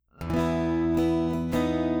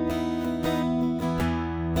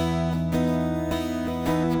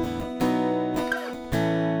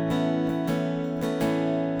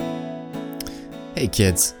Hey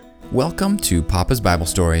kids, welcome to Papa's Bible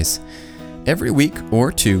Stories. Every week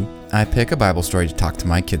or two, I pick a Bible story to talk to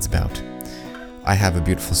my kids about. I have a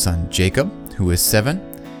beautiful son, Jacob, who is 7,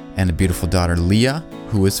 and a beautiful daughter, Leah,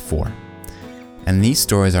 who is 4. And these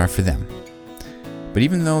stories are for them. But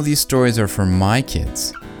even though these stories are for my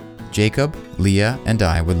kids, Jacob, Leah, and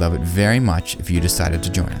I would love it very much if you decided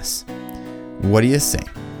to join us. What do you say?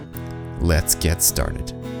 Let's get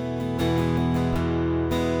started.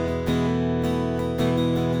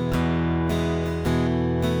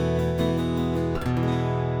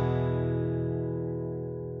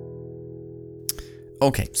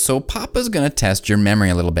 Okay, so Papa's going to test your memory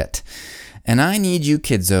a little bit. And I need you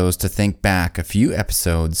kidzos to think back a few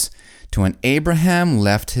episodes to when Abraham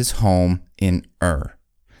left his home in Ur.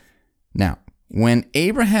 Now, when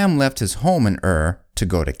Abraham left his home in Ur to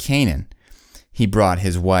go to Canaan, he brought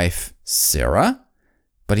his wife Sarah,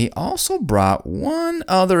 but he also brought one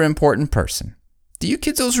other important person. Do you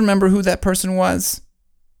kidzos remember who that person was?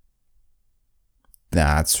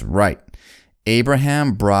 That's right.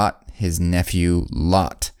 Abraham brought his nephew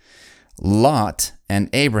Lot. Lot and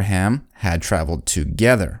Abraham had traveled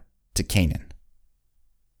together to Canaan.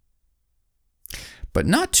 But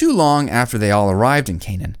not too long after they all arrived in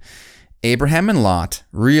Canaan, Abraham and Lot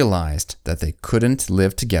realized that they couldn't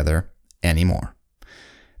live together anymore.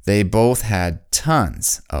 They both had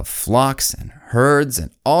tons of flocks and herds and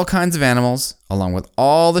all kinds of animals, along with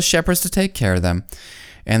all the shepherds to take care of them,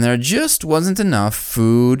 and there just wasn't enough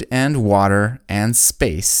food and water and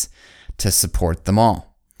space to support them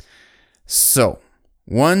all. So,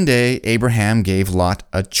 one day Abraham gave Lot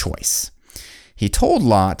a choice. He told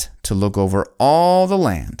Lot to look over all the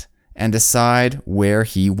land and decide where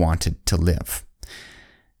he wanted to live.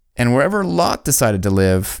 And wherever Lot decided to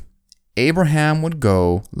live, Abraham would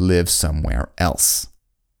go live somewhere else.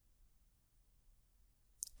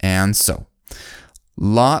 And so,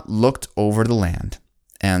 Lot looked over the land,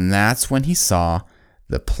 and that's when he saw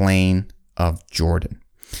the plain of Jordan.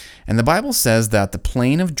 And the Bible says that the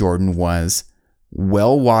plain of Jordan was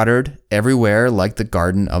well-watered everywhere like the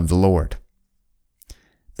garden of the Lord.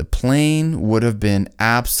 The plain would have been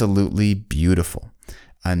absolutely beautiful.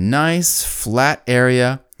 A nice flat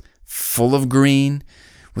area full of green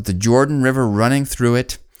with the Jordan River running through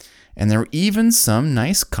it. And there were even some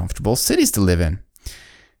nice comfortable cities to live in.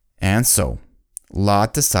 And so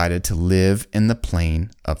Lot decided to live in the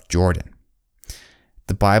plain of Jordan.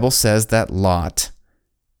 The Bible says that Lot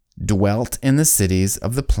dwelt in the cities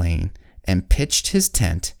of the plain and pitched his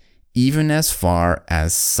tent even as far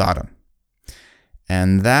as Sodom.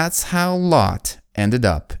 And that's how Lot ended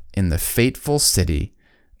up in the fateful city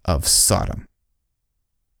of Sodom.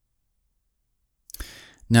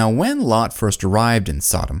 Now, when Lot first arrived in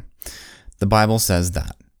Sodom, the Bible says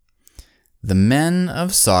that the men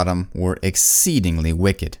of Sodom were exceedingly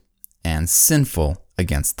wicked and sinful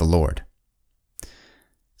against the Lord.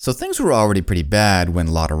 So things were already pretty bad when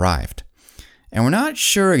Lot arrived. And we're not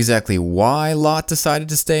sure exactly why Lot decided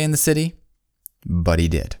to stay in the city, but he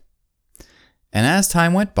did. And as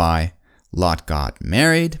time went by, Lot got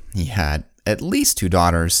married, he had at least 2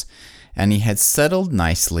 daughters, and he had settled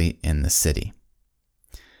nicely in the city.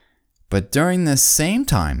 But during this same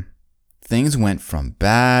time, things went from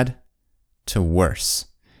bad to worse.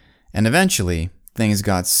 And eventually, things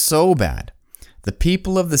got so bad. The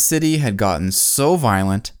people of the city had gotten so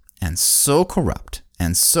violent and so corrupt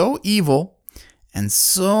and so evil, and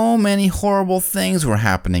so many horrible things were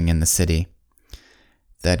happening in the city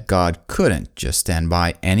that God couldn't just stand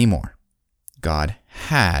by anymore. God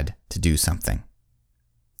had to do something.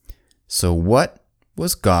 So what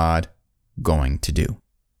was God going to do?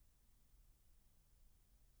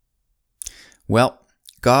 Well,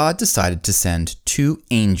 God decided to send 2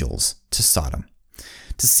 angels to Sodom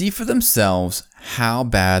to see for themselves how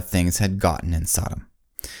bad things had gotten in Sodom.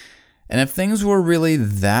 And if things were really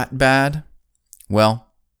that bad, well,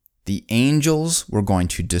 the angels were going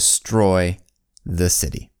to destroy the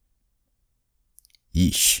city.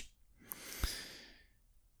 Yeesh.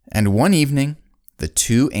 And one evening, the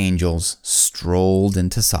 2 angels strolled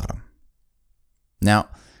into Sodom. Now,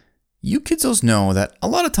 you kidzos know that a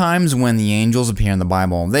lot of times when the angels appear in the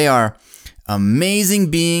Bible, they are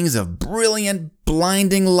amazing beings of brilliant,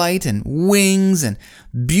 blinding light and wings and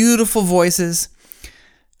beautiful voices.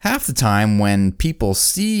 Half the time when people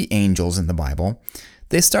see angels in the Bible,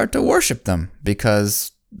 they start to worship them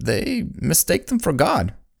because they mistake them for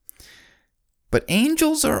God. But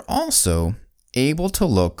angels are also able to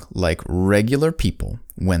look like regular people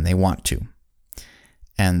when they want to.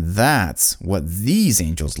 And that's what these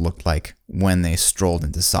angels looked like when they strolled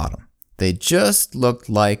into Sodom. They just looked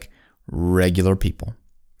like regular people.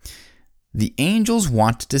 The angels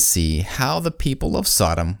wanted to see how the people of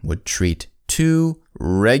Sodom would treat two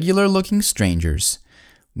regular-looking strangers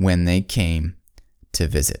when they came to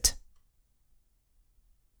visit.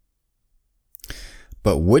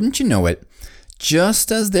 But wouldn't you know it,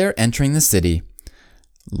 just as they're entering the city,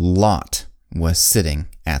 Lot was sitting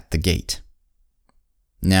at the gate.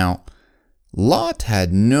 Now, Lot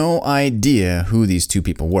had no idea who these two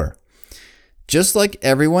people were. Just like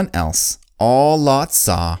everyone else, all Lot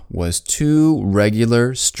saw was two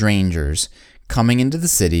regular strangers coming into the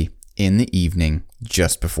city in the evening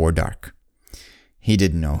just before dark. He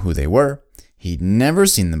didn't know who they were. He'd never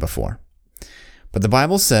seen them before. But the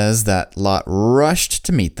Bible says that Lot rushed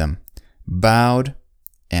to meet them, bowed,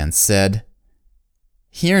 and said,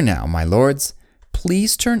 "Here now, my lords,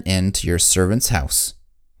 please turn in to your servant's house."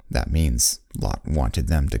 That means Lot wanted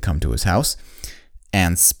them to come to his house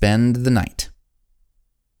and spend the night.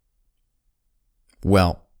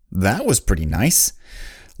 Well, that was pretty nice.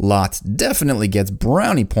 Lot definitely gets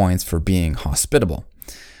brownie points for being hospitable.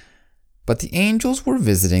 But the angels were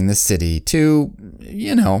visiting the city to,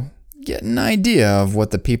 get an idea of what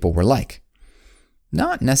the people were like.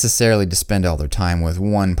 Not necessarily to spend all their time with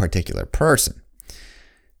one particular person.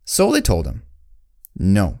 So they told him,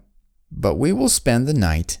 "No, but we will spend the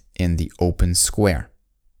night in the open square."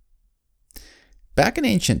 Back in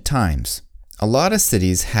ancient times, a lot of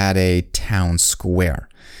cities had a town square.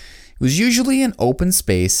 It was usually an open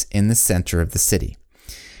space in the center of the city.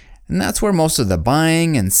 And that's where most of the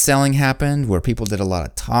buying and selling happened, where people did a lot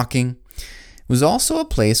of talking. It was also a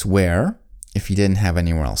place where, if you didn't have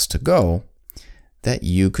anywhere else to go, that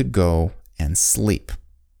you could go and sleep.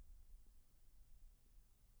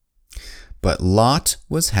 But Lot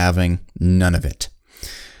was having none of it.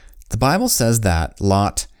 The Bible says that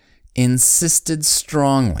Lot insisted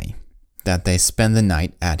strongly that they spend the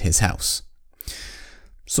night at his house.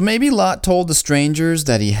 So maybe Lot told the strangers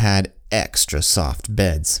that he had extra soft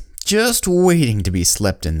beds, just waiting to be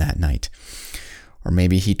slept in that night. Or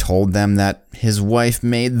maybe he told them that his wife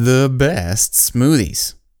made the best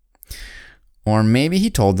smoothies. Or maybe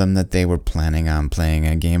he told them that they were planning on playing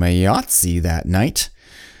a game of Yahtzee that night.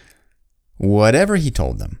 Whatever he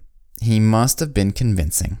told them, he must have been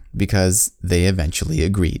convincing, because they eventually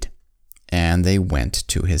agreed, and they went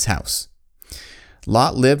to his house.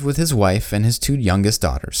 Lot lived with his wife and his two youngest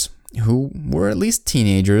daughters, who were at least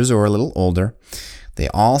teenagers or a little older. They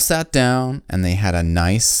all sat down and they had a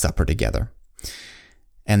nice supper together.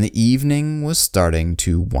 And the evening was starting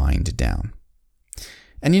to wind down.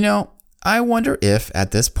 And I wonder if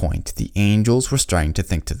at this point the angels were starting to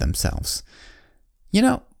think to themselves,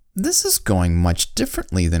 this is going much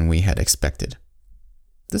differently than we had expected.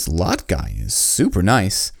 This Lot guy is super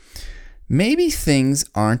nice. Maybe things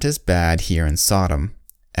aren't as bad here in Sodom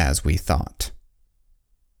as we thought.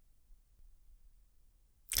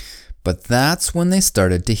 But that's when they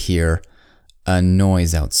started to hear a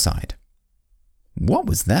noise outside. What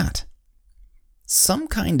was that? Some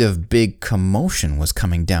kind of big commotion was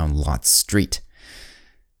coming down Lot's street.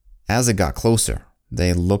 As it got closer,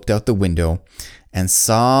 they looked out the window and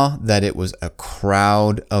saw that it was a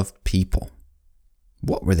crowd of people.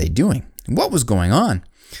 What were they doing? What was going on?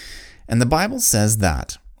 And the Bible says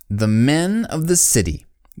that the men of the city,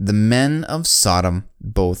 the men of Sodom,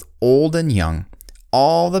 both old and young,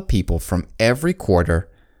 all the people from every quarter,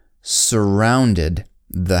 surrounded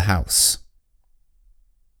the house.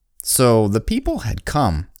 So the people had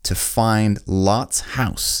come to find Lot's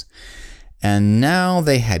house, and now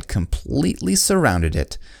they had completely surrounded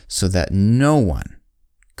it so that no one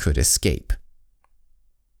could escape.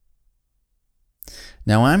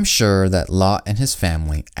 Now I'm sure that Lot and his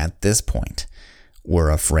family at this point were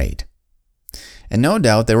afraid. And no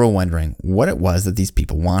doubt they were wondering what it was that these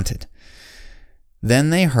people wanted. Then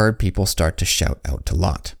they heard people start to shout out to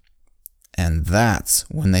Lot. And that's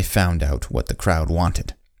when they found out what the crowd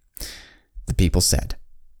wanted. The people said,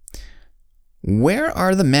 "Where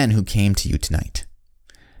are the men who came to you tonight?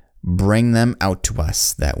 Bring them out to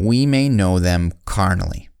us that we may know them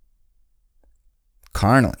carnally."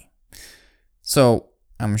 Carnally. So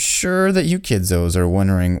I'm sure that you kidzos are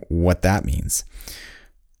wondering what that means.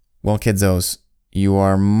 Well, kidzos, you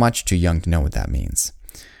are much too young to know what that means.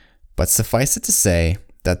 But suffice it to say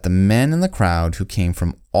that the men in the crowd who came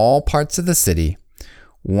from all parts of the city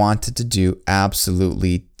wanted to do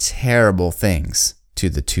absolutely terrible things to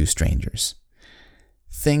the two strangers.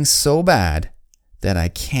 Things so bad that I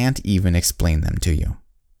can't even explain them to you.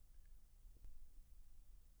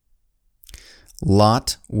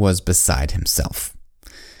 Lot was beside himself.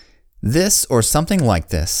 This, or something like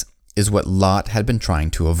this, is what Lot had been trying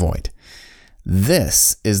to avoid.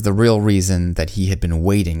 This is the real reason that he had been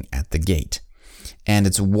waiting at the gate, and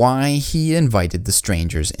it's why he invited the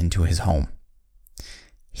strangers into his home.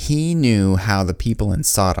 He knew how the people in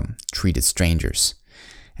Sodom treated strangers,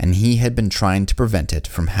 and he had been trying to prevent it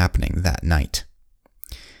from happening that night.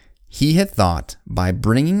 He had thought by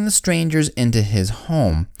bringing the strangers into his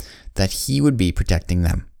home that he would be protecting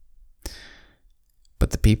them.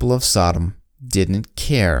 But the people of Sodom didn't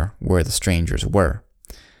care where the strangers were.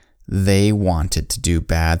 They wanted to do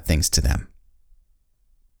bad things to them.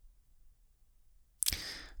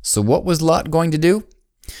 So what was Lot going to do?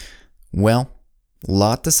 Well,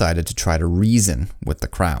 Lot decided to try to reason with the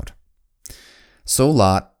crowd. So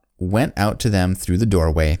Lot went out to them through the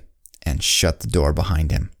doorway and shut the door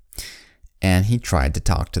behind him. And he tried to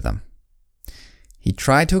talk to them. He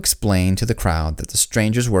tried to explain to the crowd that the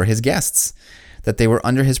strangers were his guests, that they were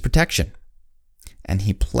under his protection. And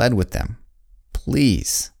he pled with them,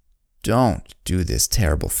 please, don't do this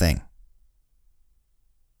terrible thing.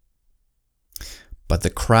 But the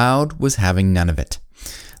crowd was having none of it.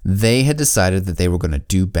 They had decided that they were going to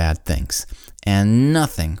do bad things, and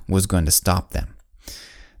nothing was going to stop them.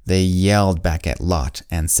 They yelled back at Lot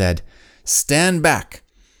and said, "Stand back!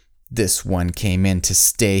 This one came in to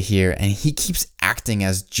stay here, and he keeps acting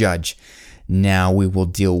as judge. Now we will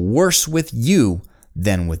deal worse with you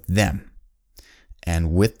than with them."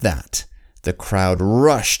 And with that, the crowd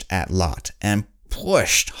rushed at Lot and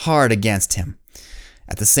pushed hard against him.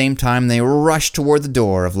 At the same time, they rushed toward the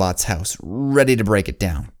door of Lot's house, ready to break it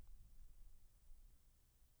down.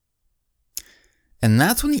 And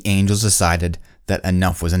that's when the angels decided that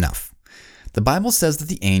enough was enough. The Bible says that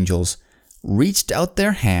the angels reached out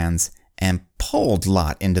their hands and pulled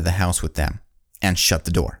Lot into the house with them and shut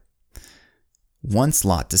the door. Once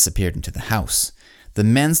Lot disappeared into the house, the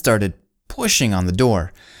men started pushing on the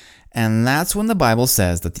door, and that's when the Bible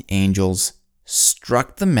says that the angels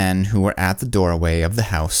struck the men who were at the doorway of the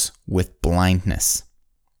house with blindness.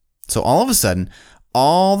 So all of a sudden,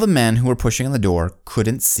 all the men who were pushing on the door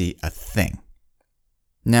couldn't see a thing.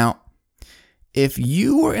 Now, if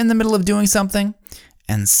you were in the middle of doing something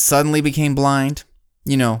and suddenly became blind,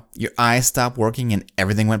 your eyes stopped working and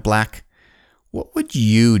everything went black, what would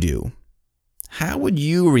you do? How would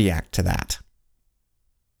you react to that?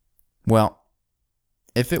 Well,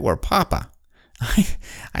 if it were Papa,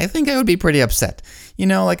 I think I would be pretty upset.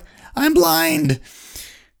 I'm blind.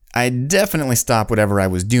 I'd definitely stop whatever I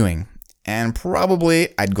was doing, and probably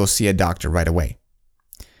I'd go see a doctor right away.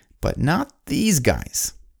 But not these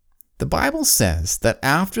guys. The Bible says that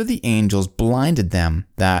after the angels blinded them,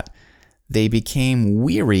 that they became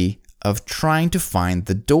weary of trying to find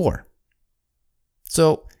the door.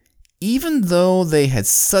 So even though they had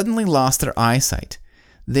suddenly lost their eyesight,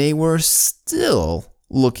 they were still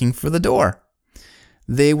looking for the door.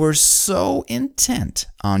 They were so intent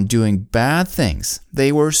on doing bad things,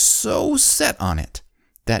 they were so set on it,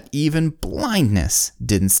 that even blindness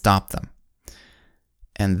didn't stop them.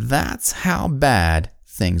 And that's how bad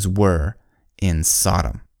things were in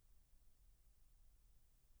Sodom.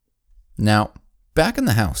 Now, back in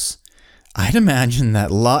the house, I'd imagine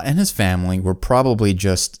that Lot and his family were probably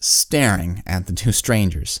just staring at the two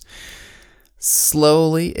strangers.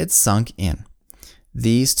 Slowly, it sunk in.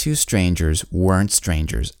 These two strangers weren't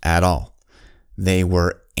strangers at all. They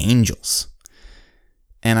were angels.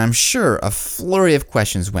 And I'm sure a flurry of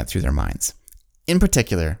questions went through their minds. In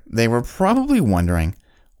particular, they were probably wondering,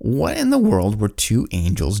 what in the world were two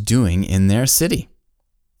angels doing in their city?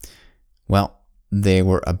 Well, they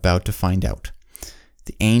were about to find out.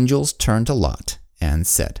 The angels turned to Lot and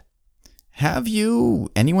said, "Have you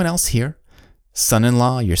anyone else here?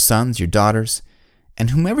 Son-in-law, your sons, your daughters, and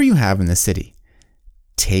whomever you have in the city.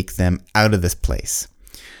 Take them out of this place.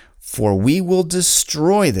 For we will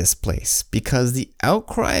destroy this place, because the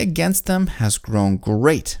outcry against them has grown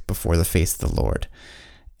great before the face of the Lord,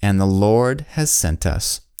 and the Lord has sent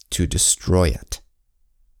us to destroy it."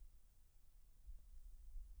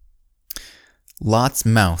 Lot's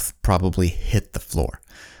mouth probably hit the floor.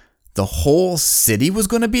 The whole city was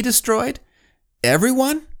going to be destroyed?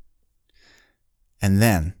 Everyone? And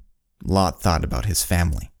then Lot thought about his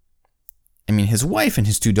family. His wife and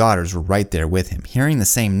his two daughters were right there with him, hearing the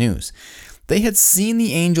same news. They had seen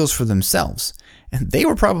the angels for themselves, and they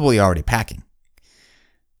were probably already packing.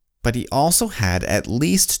 But he also had at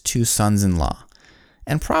least 2 sons-in-law,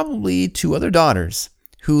 and probably 2 other daughters,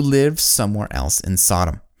 who lived somewhere else in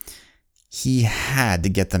Sodom. He had to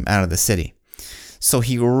get them out of the city. So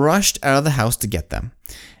he rushed out of the house to get them.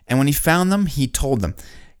 And when he found them, he told them,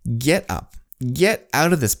 "Get up, get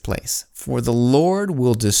out of this place, for the Lord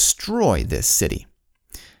will destroy this city."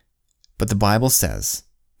 But the Bible says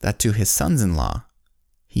that to his sons-in-law,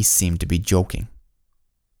 he seemed to be joking.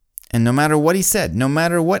 And no matter what he said, no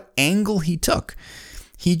matter what angle he took,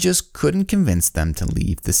 he just couldn't convince them to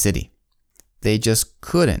leave the city. They just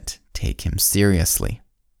couldn't take him seriously.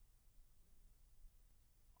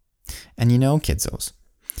 And you know, kidsos,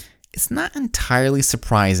 it's not entirely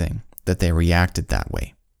surprising that they reacted that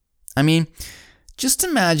way. I mean, just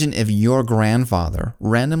imagine if your grandfather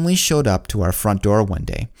randomly showed up to our front door one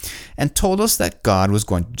day and told us that God was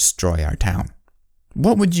going to destroy our town.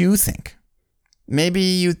 What would you think? Maybe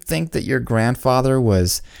you'd think that your grandfather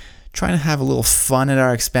was trying to have a little fun at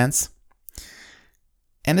our expense.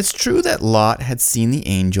 And it's true that Lot had seen the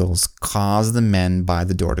angels cause the men by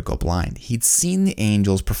the door to go blind. He'd seen the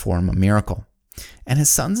angels perform a miracle, and his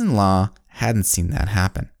sons-in-law hadn't seen that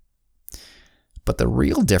happen. But the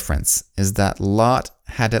real difference is that Lot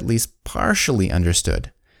had at least partially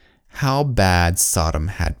understood how bad Sodom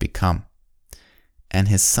had become, and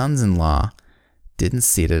his sons-in-law didn't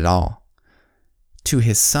see it at all. To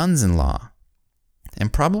his sons-in-law,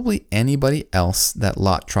 and probably anybody else that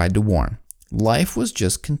Lot tried to warn, life was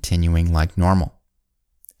just continuing like normal.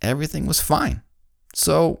 Everything was fine.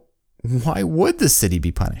 So why would the city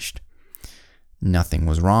be punished? Nothing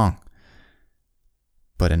was wrong.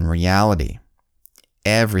 But in reality,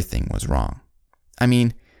 everything was wrong. I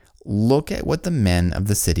mean, look at what the men of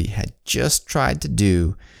the city had just tried to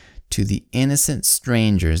do to the innocent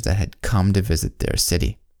strangers that had come to visit their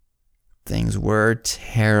city. Things were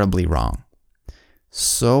terribly wrong.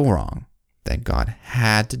 So wrong that God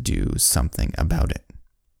had to do something about it.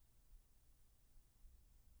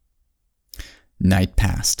 Night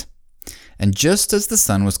passed, and just as the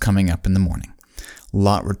sun was coming up in the morning,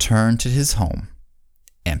 Lot returned to his home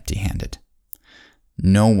empty-handed.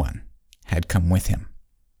 No one had come with him.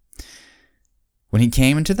 When he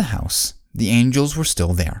came into the house, the angels were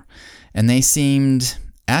still there, and they seemed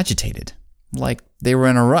agitated, like they were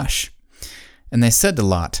in a rush. And they said to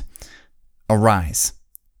Lot, "Arise,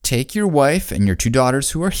 take your wife and your 2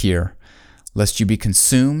 daughters who are here, lest you be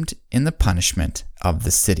consumed in the punishment of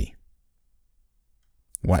the city."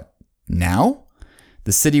 What, now?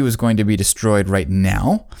 The city was going to be destroyed right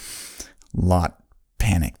now? Lot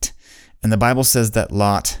panicked. And the Bible says that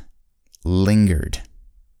Lot lingered.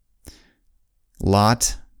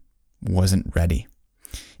 Lot wasn't ready.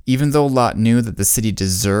 Even though Lot knew that the city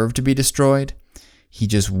deserved to be destroyed, he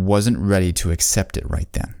just wasn't ready to accept it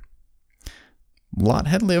right then. Lot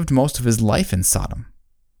had lived most of his life in Sodom.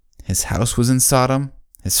 His house was in Sodom.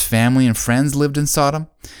 His family and friends lived in Sodom.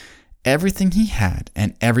 Everything he had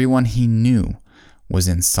and everyone he knew was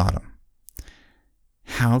in Sodom.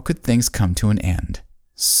 How could things come to an end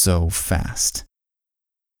so fast?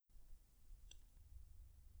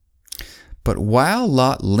 But while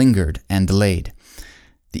Lot lingered and delayed,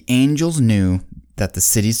 the angels knew that the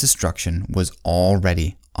city's destruction was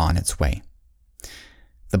already on its way.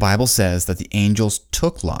 The Bible says that the angels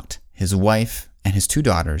took Lot, his wife, and his 2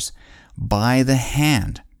 daughters by the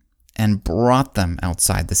hand and brought them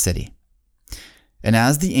outside the city. And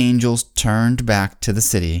as the angels turned back to the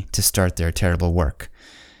city to start their terrible work,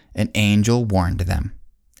 an angel warned them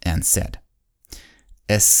and said,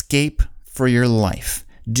 "Escape for your life.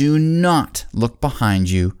 Do not look behind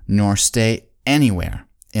you nor stay anywhere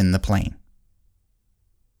in the plain."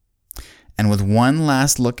 And with one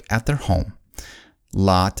last look at their home,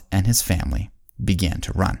 Lot and his family began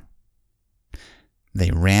to run. They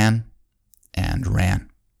ran and ran.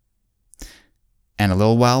 And a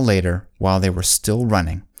little while later, while they were still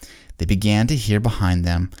running, they began to hear behind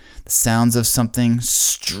them the sounds of something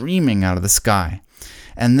streaming out of the sky,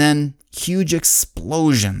 and then huge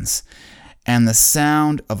explosions, and the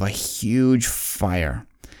sound of a huge fire,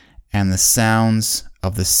 and the sounds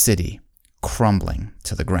of the city crumbling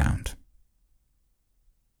to the ground.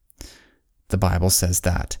 The Bible says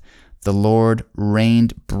that the Lord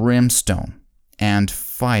rained brimstone and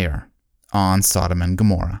fire on Sodom and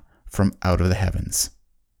Gomorrah from out of the heavens.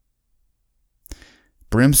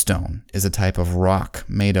 Brimstone is a type of rock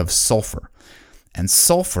made of sulfur, and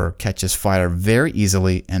sulfur catches fire very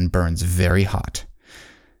easily and burns very hot.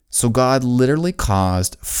 So God literally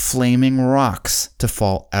caused flaming rocks to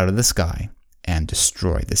fall out of the sky and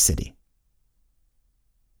destroy the city.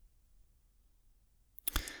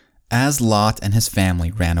 As Lot and his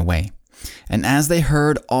family ran away, and as they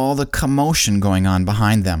heard all the commotion going on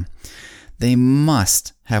behind them, they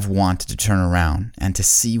must have wanted to turn around and to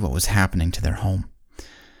see what was happening to their home.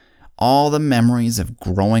 All the memories of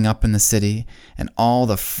growing up in the city and all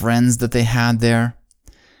the friends that they had there.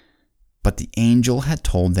 But the angel had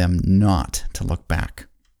told them not to look back.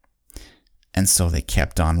 And so they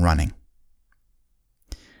kept on running.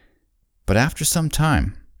 But after some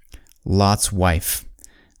time, Lot's wife,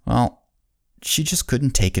 well, she just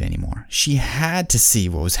couldn't take it anymore. She had to see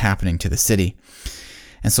what was happening to the city.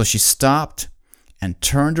 And so she stopped and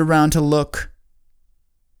turned around to look,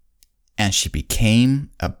 and she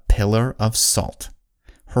became a pillar of salt.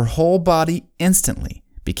 Her whole body instantly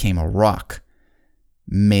became a rock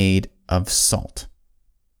made of salt.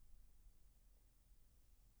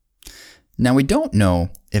 Now, we don't know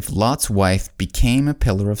if Lot's wife became a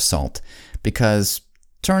pillar of salt because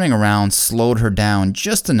turning around slowed her down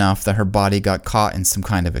just enough that her body got caught in some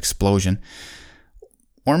kind of explosion.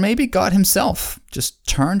 Or maybe God himself just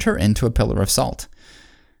turned her into a pillar of salt.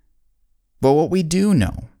 But what we do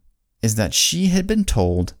know is that she had been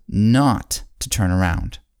told not to turn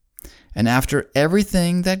around. And after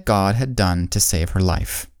everything that God had done to save her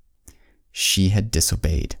life, she had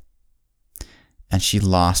disobeyed. And she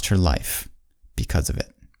lost her life because of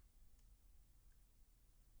it.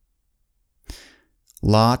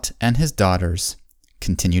 Lot and his daughters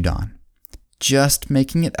continued on, just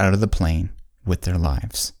making it out of the plane with their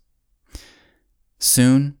lives.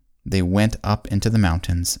 Soon, they went up into the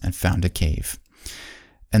mountains and found a cave,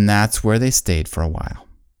 and that's where they stayed for a while.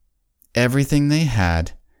 Everything they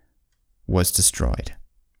had was destroyed,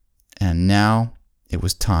 and now it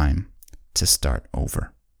was time to start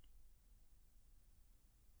over.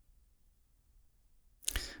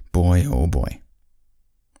 Boy, oh boy.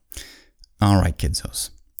 All right, kidsos.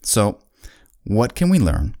 So, what can we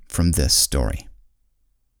learn from this story?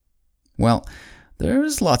 Well,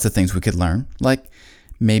 there's lots of things we could learn, like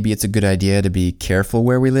maybe it's a good idea to be careful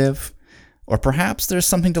where we live, or perhaps there's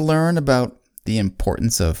something to learn about the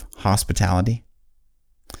importance of hospitality.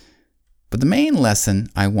 But the main lesson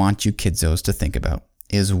I want you kidsos to think about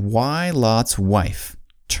is why Lot's wife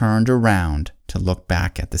turned around to look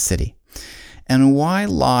back at the city, and why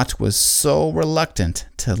Lot was so reluctant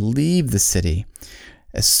to leave the city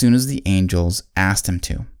as soon as the angels asked him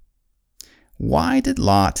to. Why did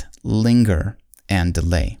Lot linger and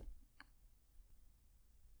delay?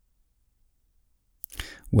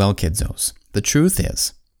 Well, kidsos, the truth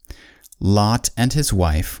is, Lot and his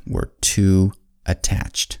wife were too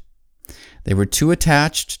attached. They were too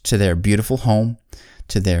attached to their beautiful home,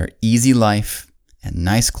 to their easy life, and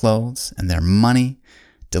nice clothes, and their money,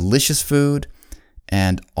 delicious food,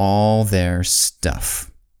 and all their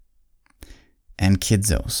stuff. And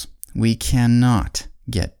kidsos, we cannot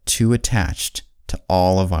get too attached to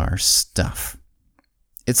all of our stuff.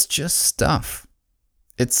 It's just stuff.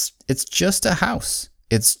 It's just a house.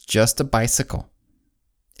 It's just a bicycle.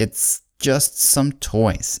 It's just some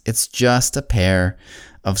toys. It's just a pair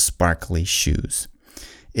of sparkly shoes.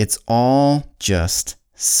 It's all just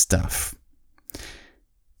stuff.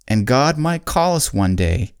 And God might call us one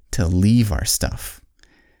day to leave our stuff.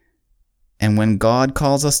 And when God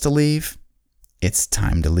calls us to leave, it's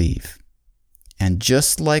time to leave. And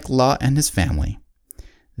just like Lot and his family,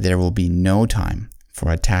 there will be no time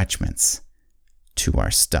for attachments to our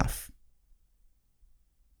stuff.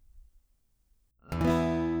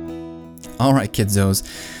 All right, kidsos,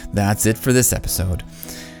 that's it for this episode.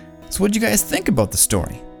 So what did you guys think about the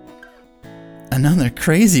story? Another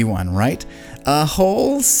crazy one, right? A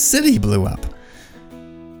whole city blew up.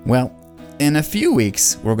 Well, in a few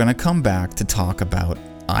weeks, we're going to come back to talk about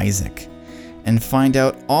Isaac and find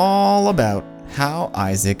out all about how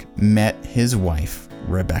Isaac met his wife,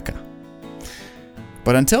 Rebecca.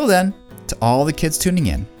 But until then, to all the kids tuning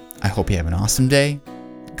in, I hope you have an awesome day.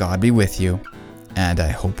 God be with you, and I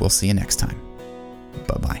hope we'll see you next time.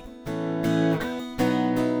 Bye-bye.